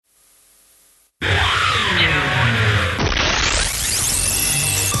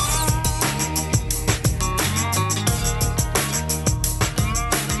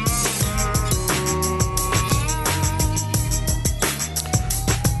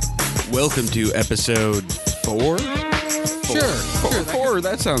Welcome to episode 4? Four,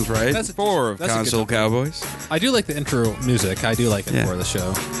 that sounds right. That's 4 of Console Cowboys. I do like the intro music. I do like it for the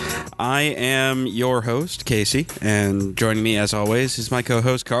show. I am your host, Casey, and joining me, as always, is my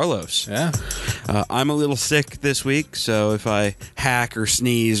co-host, Carlos. Yeah. I'm a little sick this week, so if I hack or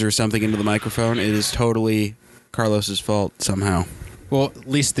sneeze or something into the microphone, it is totally Carlos's fault somehow. Well, at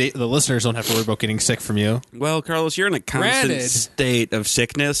least the listeners don't have to worry about getting sick from you. Well, Carlos, you're in a constant state of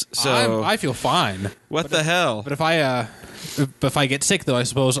sickness, so I feel fine. What the hell? But if I get sick, though, I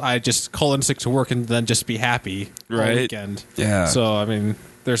suppose I just call in sick to work and then just be happy all weekend. Yeah. So, I mean,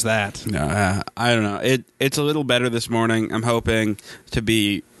 there's that. No, I don't know. It's a little better this morning. I'm hoping to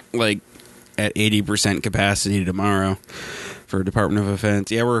be, like, at 80% capacity tomorrow for Department of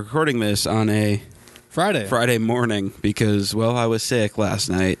Defense. Yeah, we're recording this on a Friday morning because, well, I was sick last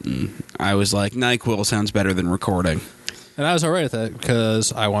night, and I was like, NyQuil sounds better than recording. And I was all right with that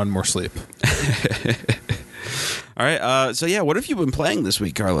because I wanted more sleep. All right, so yeah, what have you been playing this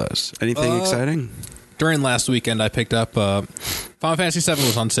week, Carlos? Anything exciting? During last weekend, I picked up Final Fantasy VII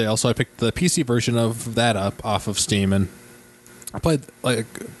was on sale, so I picked the PC version of that up off of Steam, and I played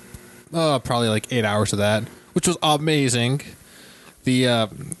probably like 8 hours of that, which was amazing. The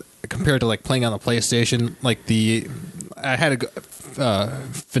compared to like playing on the PlayStation, I had to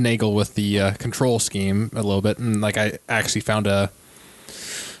finagle with the control scheme a little bit, and like I actually found the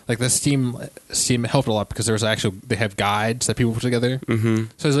Steam helped a lot because they have guides that people put together. Mm-hmm.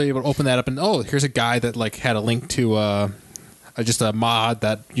 So I was able to open that up and here's a guide that like had a link to just a mod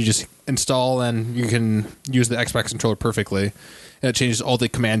that you just install and you can use the Xbox controller perfectly, and it changes all the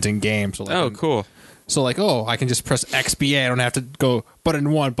commands in game. So cool. So I can just press XBA. I don't have to go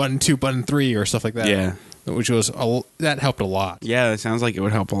button 1, button 2, button 3 or stuff like that. Yeah. Which that helped a lot. Yeah, it sounds like it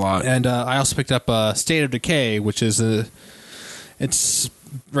would help a lot. And I also picked up State of Decay, which is it's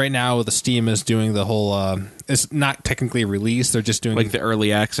right now the Steam is doing the whole. It's not technically released; they're just doing like the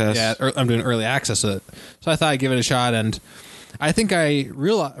early access. Yeah, I'm doing early access of it. So I thought I'd give it a shot, and I think I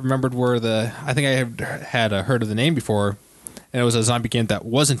remembered where I think I had heard of the name before, and it was a zombie game that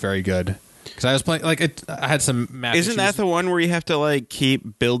wasn't very good. Because I was playing, I had some map Isn't issues. that the one where you have to,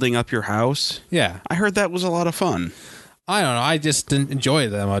 keep building up your house? Yeah. I heard that was a lot of fun. I don't know. I just didn't enjoy it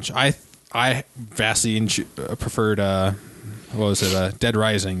that much. I vastly preferred, Dead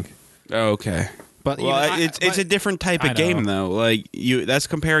Rising. Oh, okay. But it's a different type of game, though. That's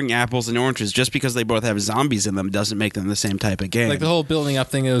comparing apples and oranges. Just because they both have zombies in them doesn't make them the same type of game. Like, the whole building up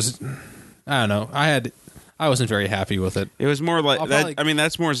thing, I don't know. I wasn't very happy with it. It was more like that. I mean,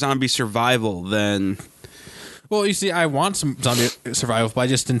 that's more zombie survival than. Well, you see, I want some zombie survival, but I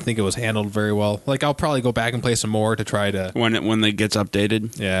just didn't think it was handled very well. I'll probably go back and play some more to try to when it gets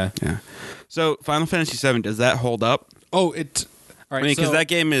updated. Yeah. So, Final Fantasy VII, does that hold up? Oh, it. All right, because that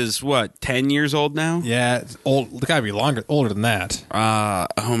game is 10 years old now. Yeah, it's old. It gotta be older than that.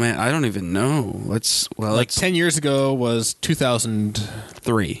 Oh man, I don't even know. 10 years ago was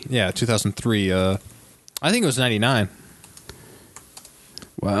 2003. Yeah, 2003. I think it was 99.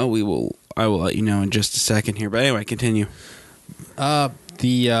 Well, I will let you know in just a second here. But anyway, continue.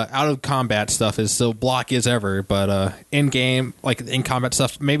 The out of combat stuff is so blocky as ever, but in game, in combat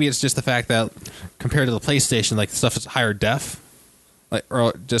stuff, maybe it's just the fact that compared to the PlayStation, the stuff is higher def,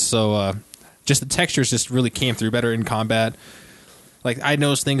 just the textures just really came through better in combat. I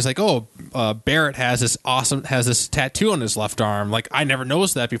noticed things Barrett has this tattoo on his left arm. I never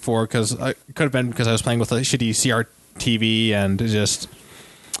noticed that before because it could have been because I was playing with a shitty CRTV and just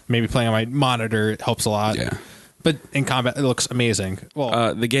maybe playing on my monitor. It helps a lot. Yeah. But in combat, it looks amazing.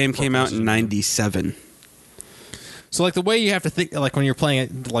 Well, the game came out in 97. So the way you have to think, when you're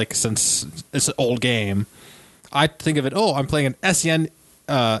playing it, since it's an old game, I think of it, I'm playing an SNES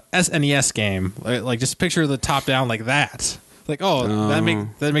game. Just picture the top down like that.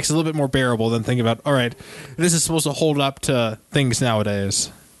 That makes it a little bit more bearable than thinking about, all right, this is supposed to hold up to things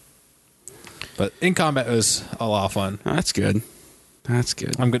nowadays. But in combat, it was a lot of fun. Oh, that's good. That's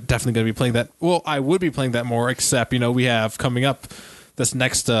good. I'm definitely going to be playing that. Well, I would be playing that more, except, we have coming up this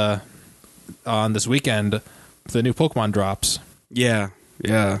next, on this weekend, the new Pokemon drops. Yeah.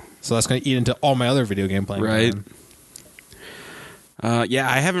 So that's going to eat into all my other video game playing. Right. Yeah,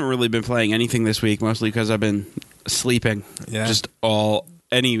 I haven't really been playing anything this week, mostly because I've been sleeping. Yeah. Just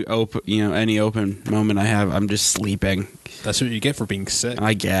any open moment I have, I'm just sleeping. That's what you get for being sick.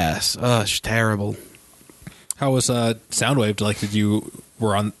 I guess. Oh, it's terrible. How was Soundwave?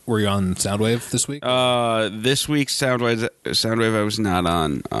 Were you on Soundwave this week? This week's Soundwave I was not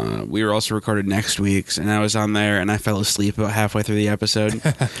on. We were also recorded next week's, and I was on there, and I fell asleep about halfway through the episode.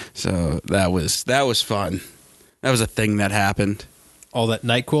 So that was fun. That was a thing that happened. All that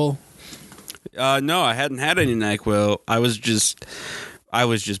NyQuil? No, I hadn't had any NyQuil. I was just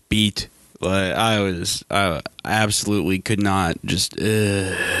beat. Like I absolutely could not just.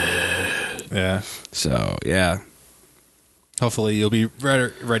 Yeah. So yeah. Hopefully you'll be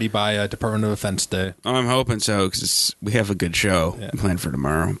ready by Department of Defense Day. I'm hoping so because we have a good show planned for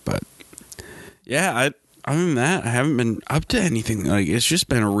tomorrow. But yeah, other than that, I haven't been up to anything. Like it's just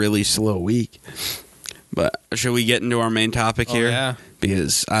been a really slow week. But should we get into our main topic here? Yeah.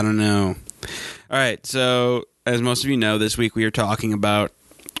 Because I don't know. All right, so as most of you know, this week we are talking about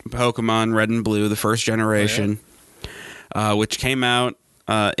Pokemon Red and Blue, the first generation, which came out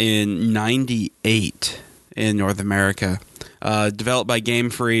in '98 in North America. Developed by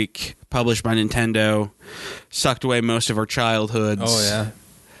Game Freak, published by Nintendo, sucked away most of our childhoods. Oh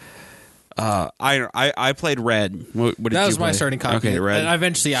yeah. I played Red. What did that you was my play? starting copy. Okay, Red. And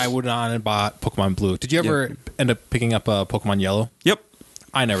eventually, I went on and bought Pokemon Blue. Did you ever end up picking up Pokemon Yellow? Yep,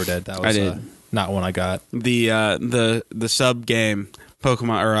 I never did. That was I did. not one I got. The sub game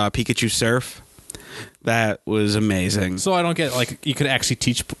Pokemon or Pikachu Surf. That was amazing. So I don't get like you could actually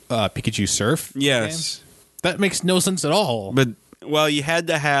teach Pikachu Surf. Yes, That makes no sense at all. but well, you had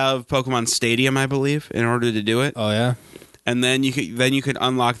to have Pokemon Stadium, I believe, in order to do it. Oh yeah. And then you could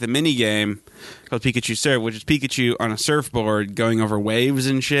unlock the mini game called Pikachu Surf, which is Pikachu on a surfboard going over waves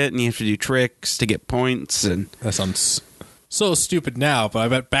and shit, and you have to do tricks to get points. And That sounds so stupid now, but I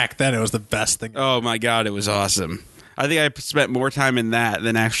bet back then it was the best thing. oh my god, it was awesome. I think I spent more time in that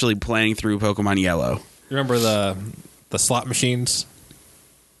than actually playing through Pokemon Yellow. You remember the slot machines?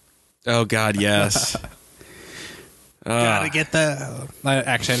 Oh god, yes. Gotta get that.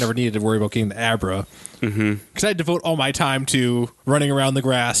 I never needed to worry about getting the Abra. Because I devote all my time to running around the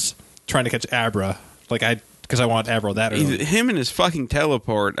grass trying to catch Abra. Because I want Abra that early. Him and his fucking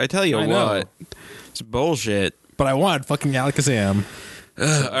teleport. I tell you I know. what. It's bullshit. But I wanted fucking Alakazam.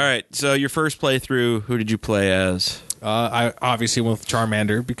 All right, so your first playthrough, who did you play as? I obviously went with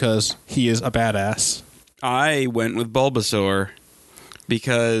Charmander because he is a badass. I went with Bulbasaur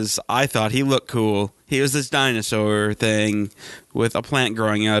because I thought he looked cool. He was this dinosaur thing with a plant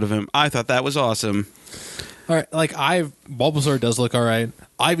growing out of him. I thought that was awesome. All right, Bulbasaur does look all right.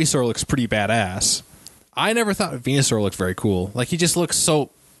 Ivysaur looks pretty badass. I never thought Venusaur looked very cool. Like he just looks so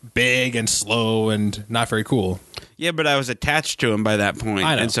big and slow and not very cool. Yeah, but I was attached to him by that point,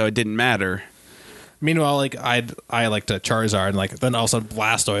 I know. and so it didn't matter. Meanwhile, I liked Charizard, and then all of a sudden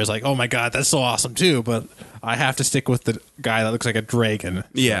Blastoise, oh my god, that's so awesome too. But I have to stick with the guy that looks like a dragon.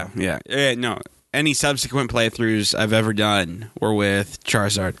 Yeah. No, any subsequent playthroughs I've ever done were with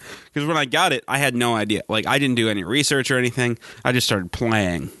Charizard. Because when I got it, I had no idea. Like, I didn't do any research or anything. I just started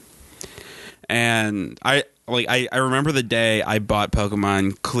playing. And I remember the day I bought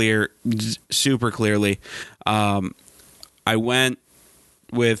Pokemon super clearly. I went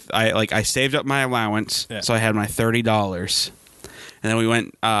with I saved up my allowance, so I had my $30, and then we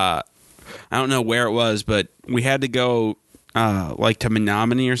went. I don't know where it was, but we had to go to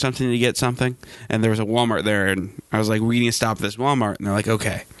Menominee or something to get something, and there was a Walmart there, and I was like, "We need to stop at this Walmart," and they're like,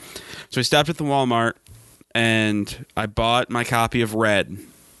 "Okay." So we stopped at the Walmart, and I bought my copy of Red.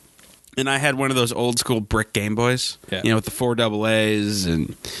 And I had one of those old school brick Game Boys, with the 4 AA's,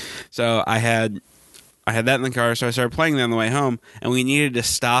 and so I had that in the car. So I started playing that on the way home, and we needed to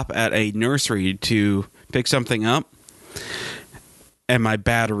stop at a nursery to pick something up, and my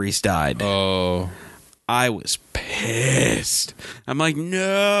batteries died. Oh, I was pissed. I'm like,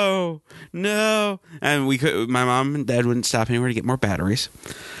 no, and my mom and dad wouldn't stop anywhere to get more batteries,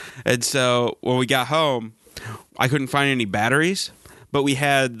 and so when we got home, I couldn't find any batteries. But we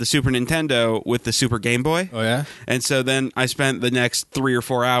had the Super Nintendo with the Super Game Boy. Oh, yeah? And so then I spent the next 3 or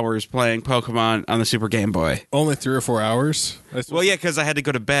 4 hours playing Pokemon on the Super Game Boy. Only 3 or 4 hours? Well, yeah, because I had to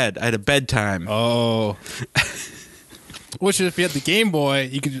go to bed. I had a bedtime. Oh. Which, if you had the Game Boy,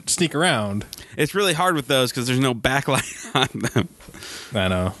 you could sneak around. It's really hard with those because there's no backlight on them. I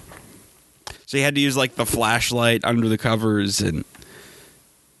know. So you had to use, the flashlight under the covers. And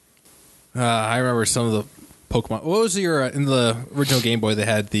I remember some of the Pokemon. What was your in the original Game Boy? They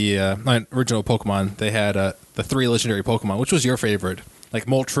had the original Pokemon. They had the 3 legendary Pokemon. Which was your favorite? Like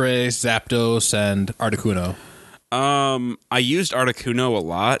Moltres, Zapdos, and Articuno. I used Articuno a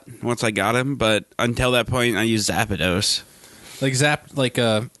lot once I got him, but until that point, I used Zapdos.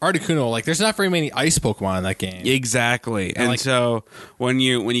 Articuno. There's not very many ice Pokemon in that game. Exactly, and so when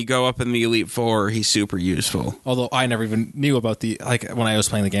you go up in the Elite Four, he's super useful. Although I never even knew about when I was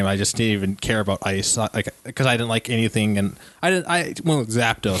playing the game, I just didn't even care about ice, because I didn't like anything, and I went with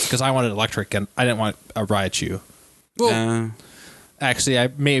Zapdos because I wanted electric and I didn't want a Raichu. Well, Actually, I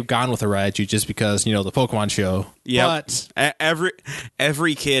may have gone with a Raichu just because, the Pokemon show. Yeah, But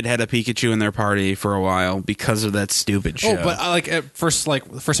every kid had a Pikachu in their party for a while because of that stupid show. but the first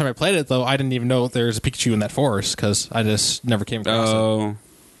time I played it, though, I didn't even know there was a Pikachu in that forest because I just never came across it.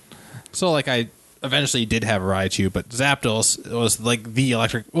 So, I eventually did have a Raichu, but Zapdos was the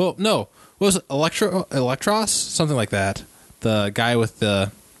electric. Well, no, was it Electros? Something like that. The guy with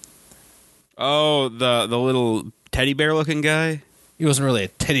the. Oh, the little teddy bear looking guy. He wasn't really a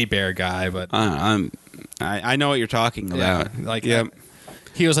teddy bear guy, but I know what you're talking about.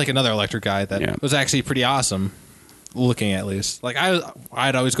 He was another electric guy that was actually pretty awesome looking, at least.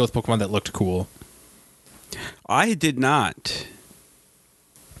 I'd always go with Pokemon that looked cool. I did not.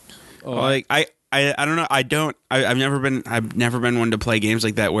 Oh, I don't know. I've never been one to play games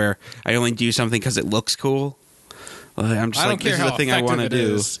like that where I only do something because it looks cool. I'm just I don't care this is how the thing I want to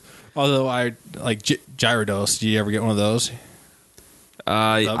do. Is. Although I like Gyarados. Do you ever get one of those?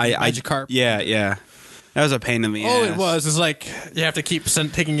 Magikarp? Yeah. That was a pain in the ass. Oh, it was. It's you have to keep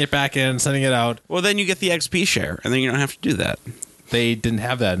taking it back in, sending it out. Well, then you get the XP share, and then you don't have to do that. They didn't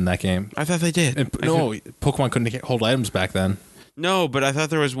have that in that game. I thought they did. Pokemon couldn't hold items back then. No, but I thought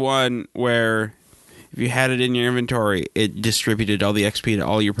there was one where if you had it in your inventory, it distributed all the XP to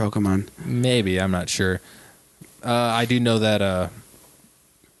all your Pokemon. Maybe. I'm not sure. I do know that...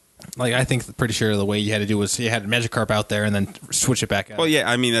 pretty sure the way you had to do was you had Magikarp out there and then switch it back out. Well, yeah,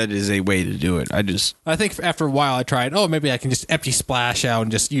 I mean, that is a way to do it. I think after a while I tried, maybe I can just empty Splash out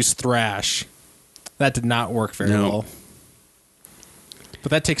and just use Thrash. That did not work very well. But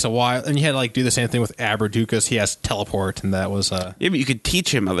that takes a while. And you had to do the same thing with Abraducas. He has Teleport, and that was... Yeah, but you could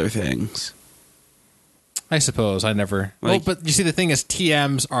teach him other things. I suppose. I never... but you see, the thing is,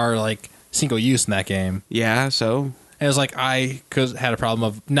 TMs are, single use in that game. Yeah, so... And it was I had a problem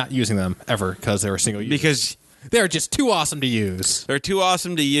of not using them ever because they were single use. Because they're just too awesome to use. They're too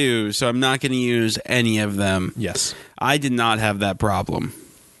awesome to use, so I'm not going to use any of them. Yes. I did not have that problem.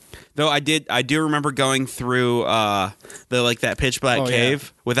 Though I do remember going through that pitch black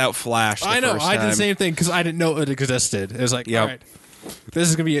cave without Flash. I know. I did the same thing because I didn't know it existed. It was all right, this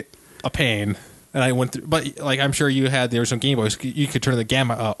is going to be a pain. And I went through, but I'm sure you had the original Game Boys. You could turn the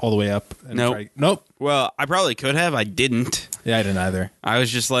gamma all the way up. And nope. Well, I probably could have. I didn't. Yeah, I didn't either. I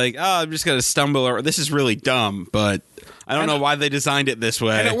was just I'm just going to stumble. Or this is really dumb, but I don't know why they designed it this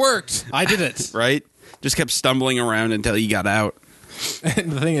way. And it worked. I did it. Right? Just kept stumbling around until you got out.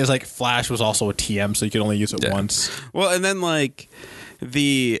 And the thing is, Flash was also a TM, so you could only use it once. Well, and then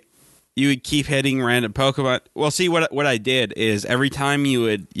you would keep hitting random Pokemon. Well, see, what I did is every time you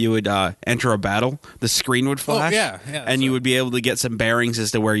would enter a battle, the screen would flash. And you would be able to get some bearings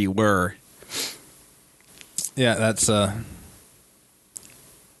as to where you were. Yeah, that's and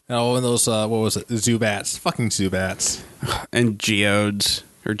those what was it? Zubats, fucking Zubats, and Geodes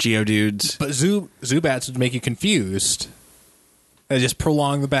or Geodudes. But Zubats would make you confused. They just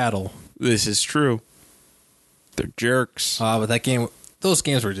prolong the battle. This is true. They're jerks. But those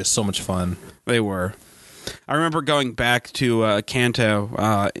games were just so much fun. They were. I remember going back to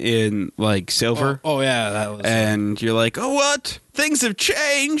Kanto in Silver. Oh yeah, that was. And you're like, oh what? Things have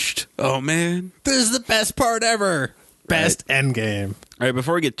changed. Oh man, this is the best part ever. Best end game. All right,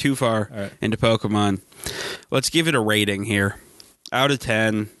 before we get too far into Pokemon, let's give it a rating here. Out of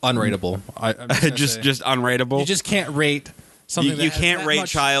 10, unrateable. just unrateable. You just can't rate. You can't rate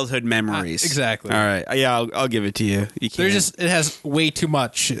childhood memories. Exactly. All right. Yeah, I'll give it to you. You can't. It has way too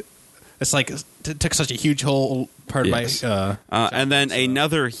much. It's it took such a huge whole part of my. And then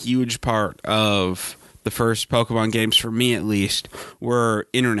another huge part of the first Pokemon games, for me at least, were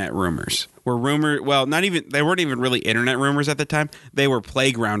internet rumors. Well, they weren't even really internet rumors at the time. They were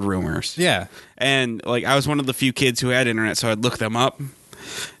playground rumors. Yeah. And I was one of the few kids who had internet, so I'd look them up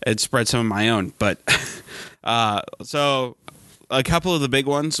and spread some of my own. But so. A couple of the big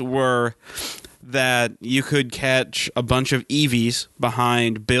ones were that you could catch a bunch of Eevees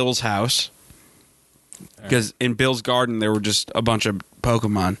behind Bill's house. Because in Bill's garden, there were just a bunch of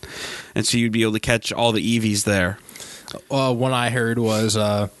Pokemon. And so you'd be able to catch all the Eevees there. One I heard was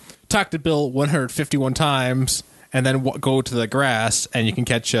talk to Bill 151 times and then go to the grass and you can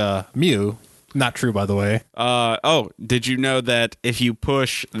catch Mew. Not true, by the way. Did you know that if you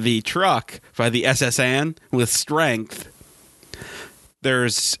push the truck by the SS Anne with strength...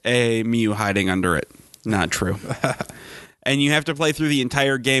 there's a Mew hiding under it. Not true. And you have to play through the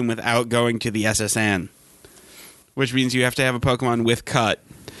entire game without going to the SS Anne. Which means you have to have a Pokemon with cut.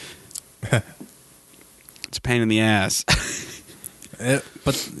 It's a pain in the ass.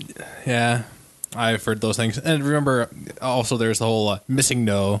 But, yeah, I've heard those things. And remember, also there's the whole missing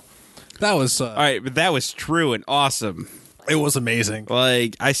no. That was... all right, but that was true and awesome. It was amazing.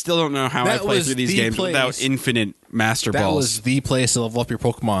 Like, I still don't know how I That play was through these the games place- without infinite Master That Balls. was the place to level up your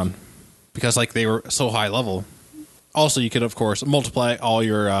Pokemon because like they were so high level. Also, you could of course multiply all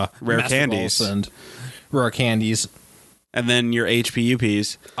your Rare Master candies. Balls and rare candies. And then your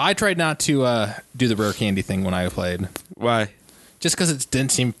HPUPs. I tried not to do the rare candy thing when I played, Why? just because it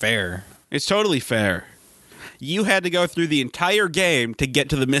didn't seem fair. It's totally fair. You had to go through the entire game to get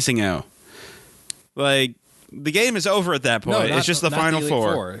to the missing O. Like, the game is over at that point. It's just the not final Elite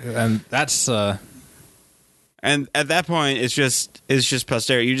four. and that's And at that point, it's just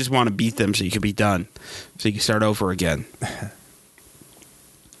posterity. You just want to beat them so you can be done. So you can start over again.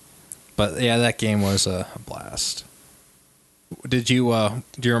 But yeah, that game was a blast. Do you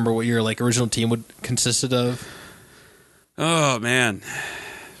remember what your like original team would consisted of? Oh, man.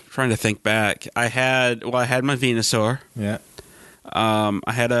 Trying to think back. I had my Venusaur. Yeah. I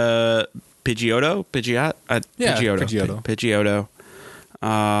had a Pidgeotto. Pidgeotto.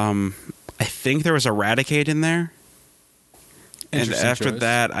 I think there was a Raticate in there. And Interesting after choice.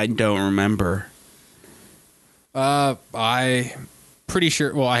 that, I don't remember. I pretty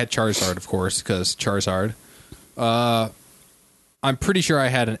sure. Well, I had Charizard, of course, because Charizard. I'm pretty sure I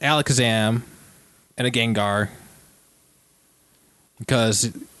had an Alakazam and a Gengar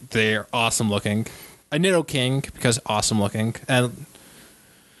because they're awesome looking. A Nidoking because awesome looking, and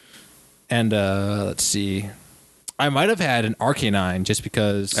let's see, I might have had an Arcanine just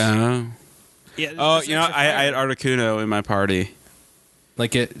because. Yeah, it's you know, extra I had fire. Articuno in my party.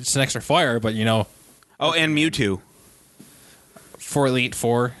 Like it's an extra fire, but Oh, and Mewtwo. for Elite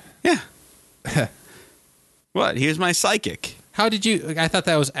Four. Yeah. What? He was my psychic. How did you? I thought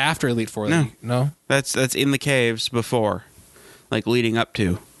that was after Elite Four. No. No. That's in the caves before, like leading up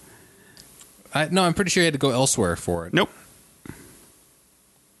to. No, I'm pretty sure you had to go elsewhere for it. Nope.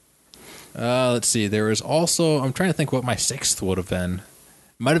 Let's see. There was also. I'm trying to think what my sixth would have been.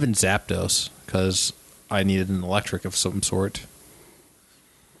 Might have been Zapdos because I needed an electric of some sort.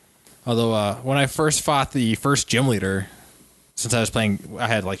 Although when I first fought the first gym leader, since I was playing, I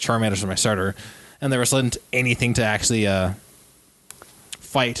had like Charmander as my starter, and there wasn't anything to actually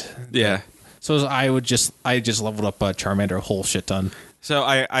fight. Yeah. So I just leveled up Charmander a whole shit ton. So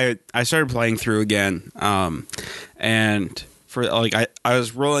I started playing through again, and for like I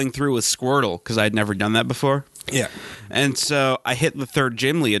was rolling through with Squirtle because I'd never done that before. Yeah. And so I hit the third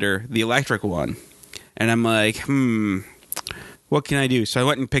gym leader, the electric one, and I'm like, what can I do? So I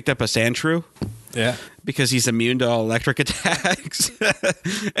went and picked up a Sandshrew Yeah. because he's immune to all electric attacks,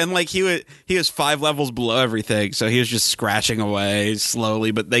 and like he was 5 levels below everything, so he was just scratching away slowly,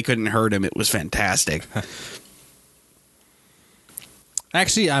 but they couldn't hurt him. It was fantastic.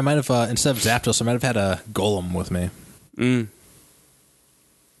 Actually, I might have instead of Zapdos, I might have had a Golem with me.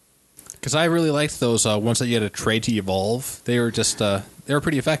 Because I really liked those ones that you had to trade to evolve. They were just they were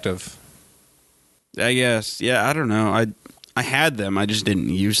pretty effective. I guess. Yeah, I don't know. I had them. I just didn't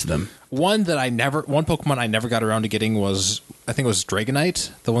use them. One Pokemon I never got around to getting was, I think it was Dragonite,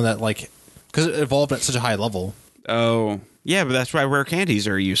 the one that like, because it evolved at such a high level. Oh, yeah, but that's why rare candies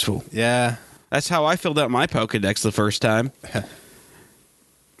are useful. Yeah. That's how I filled out my Pokedex the first time.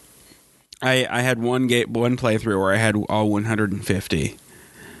 I had one playthrough where I had all 150.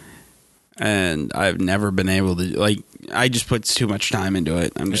 And I've never been able to, like, I just put too much time into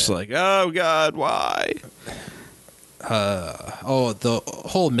it. I'm just like, oh, God, why? The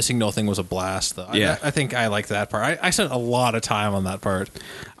whole missing no thing was a blast, though. Yeah. I think I liked that part. I spent a lot of time on that part.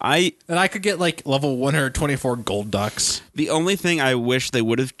 And I could get, like, level 124 gold ducks. the only thing I wish they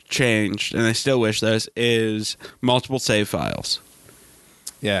would have changed, and I still wish this, is multiple save files.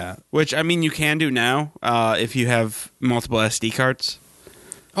 Yeah. Which, I mean, you can do now if you have multiple SD cards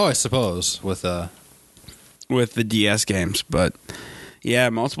Oh, I suppose, with with the DS games. But, yeah,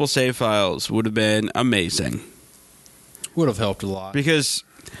 multiple save files would have been amazing. would have helped a lot. Because,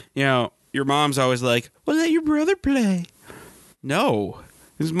 you know, your mom's always like, well, let your brother play. No.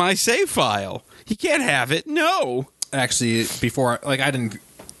 This is my save file. He can't have it. No. Actually,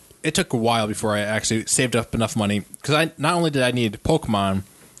 it took a while before I actually saved up enough money, because not only did I need Pokemon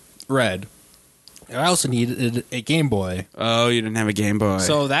Red, I also needed a Game Boy. Oh, you didn't have a Game Boy.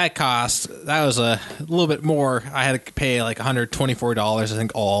 So that was a little bit more. I had to pay like $124, I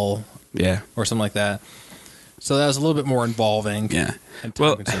think, all, yeah. or something like that. So that was a little bit more involving. Yeah. And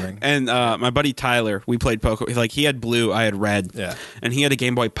time consuming. And my buddy Tyler, we played Pokemon. Like, he had blue, I had red. Yeah. And he had a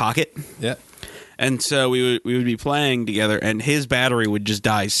Game Boy Pocket. Yeah. And so we would be playing together, and his battery would just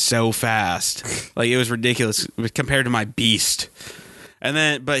die so fast. Like, it was ridiculous compared to my beast. And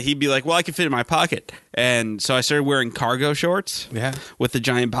then, but he'd be like, well, I can fit it in my pocket. And so I started wearing cargo shorts Yeah. with the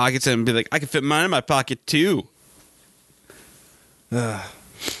giant pockets, and be like, I can fit mine in my pocket too.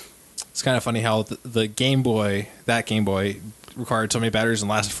 It's kind of funny how the Game Boy, required so many batteries and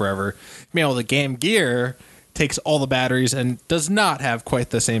lasted forever. Meanwhile, the Game Gear takes all the batteries and does not have quite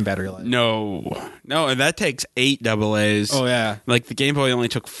the same battery life. No, and that takes 8 AA's. Oh yeah, Like the Game Boy only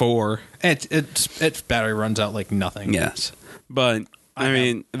took 4. Its battery runs out like nothing. Yes, but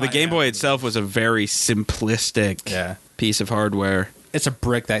the Game Boy itself was a very simplistic piece of hardware. It's a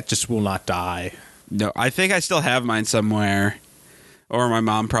brick that just will not die. No, I think I still have mine somewhere, or my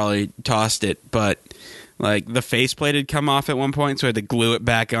mom probably tossed it. But like the faceplate had come off at one point, so I had to glue it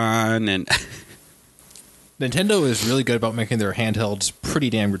back on. And Nintendo is really good about making their handhelds pretty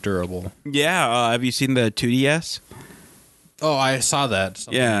damn durable. yeah, have you seen the 2DS? Oh, I saw that.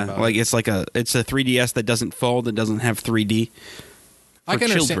 Yeah, like it's a 3DS that doesn't fold and doesn't have 3D. I can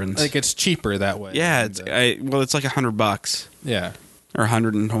children's. understand. Like it's cheaper that way. Yeah, it's like $100. Yeah, or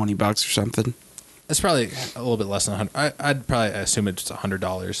 $120 or something. it's probably a little bit less than 100. I'd probably assume it's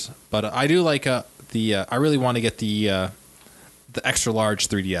 $100. But I do like I really want to get the extra large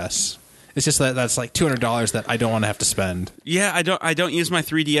 3DS. It's just that's like $200 that I don't want to have to spend. Yeah, I don't use my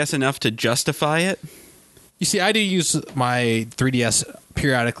 3DS enough to justify it. You see, I do use my 3DS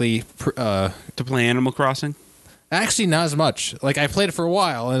periodically To play Animal Crossing. Actually, not as much. Like I played it for a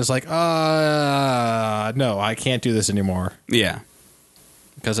while, and it's like, no, I can't do this anymore Yeah.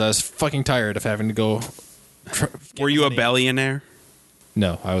 because I was fucking tired of having to go. Were you a billionaire?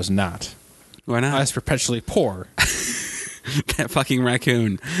 No, I was not. Why not? I was perpetually poor. That fucking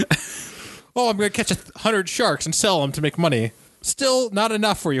raccoon. Oh, I'm going to catch 100 sharks and sell them to make money. Still not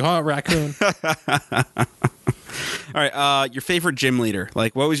enough for you, huh, raccoon? All right, your favorite gym leader.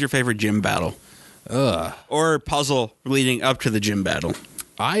 Like, what was your favorite gym battle? Or puzzle leading up to the gym battle?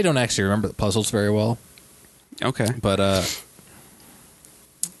 I don't actually remember the puzzles very well. Okay. But,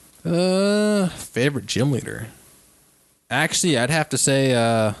 favorite gym leader. Actually, I'd have to say,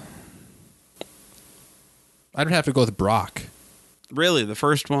 I'd have to go with Brock. Really, the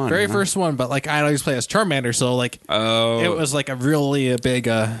first one? Very first one, but like I always play as Charmander, so like it was like a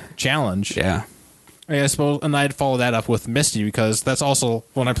big challenge. Yeah. I suppose, and I'd follow that up with Misty because that's also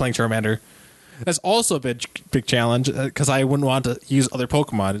when I'm playing Charmander. That's also a big challenge because I wouldn't want to use other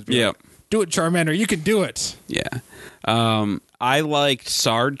Pokemon. Yeah. Like, do it, Charmander. You can do it. Yeah. I liked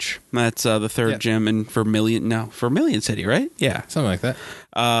Sarge. That's the third gym in Vermilion City, right? Yeah. Something like that.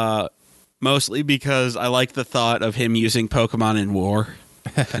 Mostly because I like the thought of him using Pokemon in war.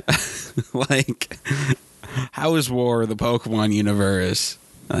 Like, how is war the Pokemon universe?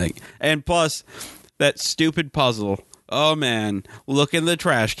 Like, and plus, that stupid puzzle. Oh man, look in the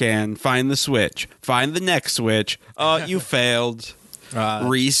trash can, find the switch, find the next switch. Oh, you failed.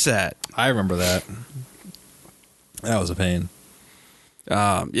 Reset. I remember that. That was a pain.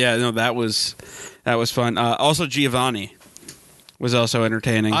 Yeah, no, that was fun. Also, Giovanni was also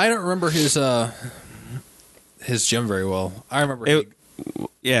entertaining. I don't remember his gym very well. I remember it.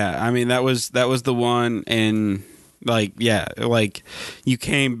 Yeah, I mean that was the one in like you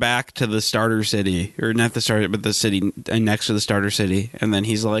came back to the starter city, or not the starter, but the city next to the starter city, and then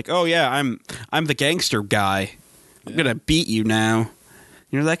he's like, "Oh yeah, I'm the gangster guy. I'm gonna beat you now." And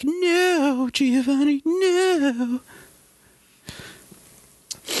you're like, "No, Giovanni, no."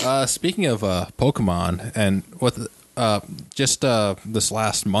 Speaking of Pokemon, and with this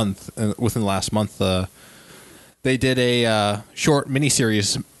last month, within the last month, they did a short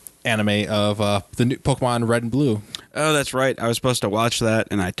miniseries anime of the new Pokemon Red and Blue. Oh, that's right. I was supposed to watch that,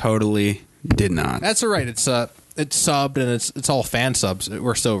 and I totally did not. That's all right. It's subbed, and it's all fan subs.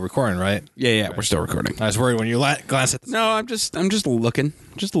 We're still recording, right? Yeah, we're still recording. I was worried when you glance at. No, I'm just looking.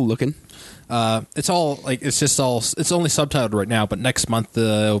 Just looking. It's all like it's only subtitled right now, but next month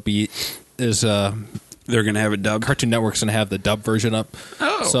they're gonna have a dub. Cartoon Network's gonna have the dub version up.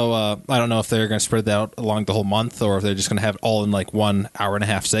 Oh, so I don't know if they're gonna spread that out along the whole month or if they're just gonna have it all in like 1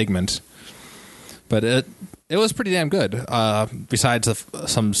 hour-and-a-half segment. But it was pretty damn good. Besides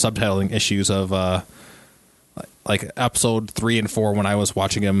some subtitling issues of like episode 3 and 4, when I was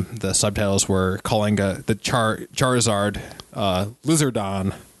watching them, the subtitles were calling the Charizard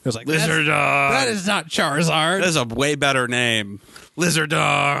Lizardon. It was like, Lizardon. That is not Charizard. That is a way better name.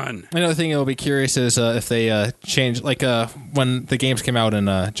 Lizardon. Another thing that'll be curious is if they change, like when the games came out in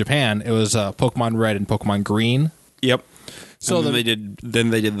Japan, it was Pokemon Red and Pokemon Green. Yep. So they did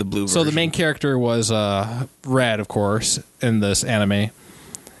the blue version. So the main character was Red, of course, in this anime,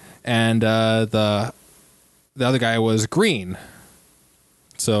 and the other guy was Green.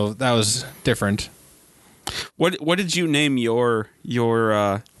 So that was different. What did you name your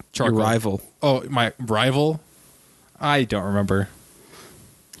rival? Oh, my rival? I don't remember.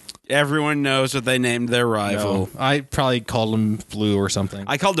 Everyone knows what they named their rival. No, I probably called him Blue or something.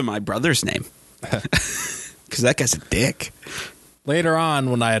 I called him my brother's name. Because that guy's a dick. Later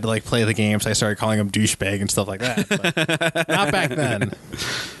on, when I had to like play the games, I started calling him douchebag and stuff like that. But not back then.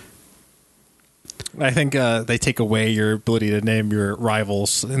 I think they take away your ability to name your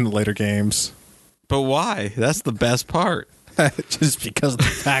rivals in the later games. But why? That's the best part. Just because of the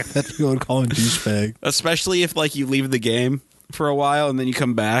fact that people would call him douchebag. Especially if like you leave the game for a while and then you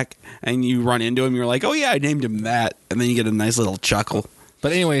come back and you run into him, you're like, oh yeah, I named him that. And then you get a nice little chuckle.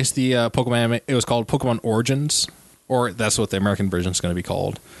 But anyways, the Pokemon, it was called Pokemon Origins. Or that's what the American version is going to be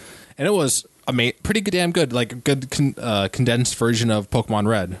called. And it was pretty good, damn good. Like a good condensed version of Pokemon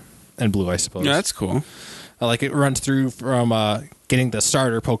Red and Blue, I suppose. Yeah, that's cool. Like it runs through from getting the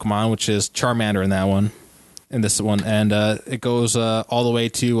starter Pokemon, which is Charmander in that one, in this one. And it goes all the way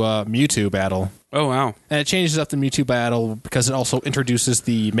to Mewtwo battle. Oh, wow. And it changes up the Mewtwo battle because it also introduces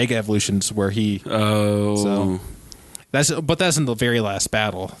the Mega Evolutions where he... Oh. So, that's in the very last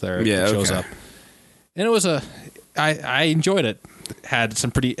battle there. Yeah, it shows okay. up. And it was I enjoyed it. Had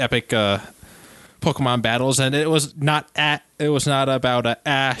some pretty epic Pokemon battles, and it was not about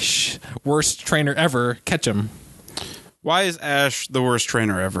Ash, worst trainer ever, Ketchum. Why is Ash the worst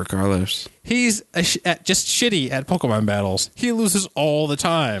trainer ever, Carlos? He's just shitty at Pokemon battles. He loses all the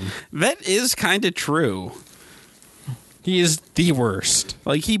time. That is kind of true. He is the worst.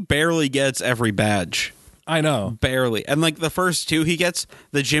 Like, he barely gets every badge. I know. Barely. And like the first two he gets,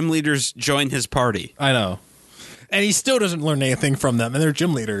 the gym leaders join his party. I know. And he still doesn't learn anything from them, and they're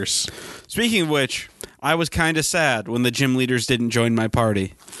gym leaders. Speaking of which, I was kind of sad when the gym leaders didn't join my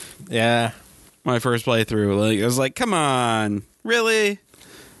party. Yeah. My first playthrough. Like, I was like, come on. Really?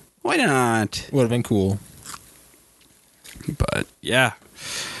 Why not? Would have been cool. But, yeah.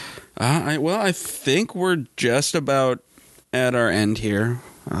 I think we're just about at our end here.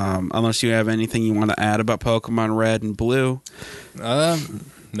 Unless you have anything you want to add about Pokemon Red and Blue.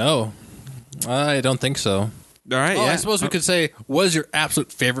 No. I don't think so. All right, Oh, yeah. I suppose we could say, what is your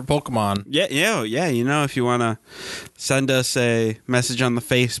absolute favorite Pokemon? Yeah. You know, if you want to send us a message on the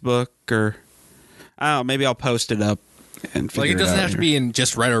Facebook or, I don't know, maybe I'll post it up and figure Like, it doesn't out have to here. be in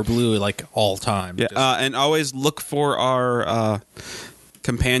just red or blue, like, all time. Yeah, Just- and always look for our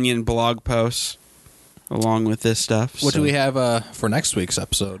companion blog posts along with this stuff. what do we have for next week's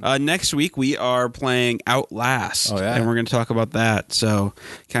episode? Next week we are playing Outlast. Oh, yeah. And we're going to talk about that. So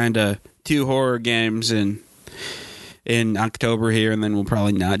kind of 2 horror games in October here, and then we'll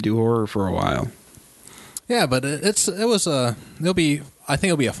probably not do horror for a while. Yeah, but I think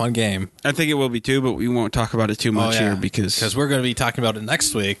it'll be a fun game. I think it will be too, but we won't talk about it too much here because we're going to be talking about it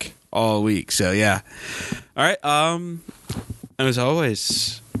next week. all week. So yeah. All right. As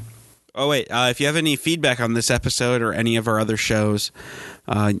always. Oh wait. If you have any feedback on this episode or any of our other shows,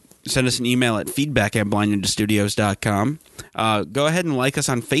 send us an email at feedback@blindninjastudios.com. Go ahead and like us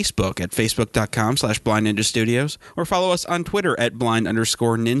on Facebook at facebook.com/blindninjastudios or follow us on Twitter at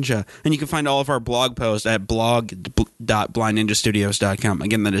blind_ninja. And you can find all of our blog posts at blog.blindninjastudios.com.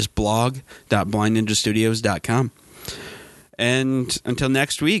 Again, that is blog.blindninjastudios.com. And until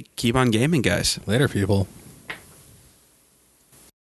next week, keep on gaming, guys. Later, people.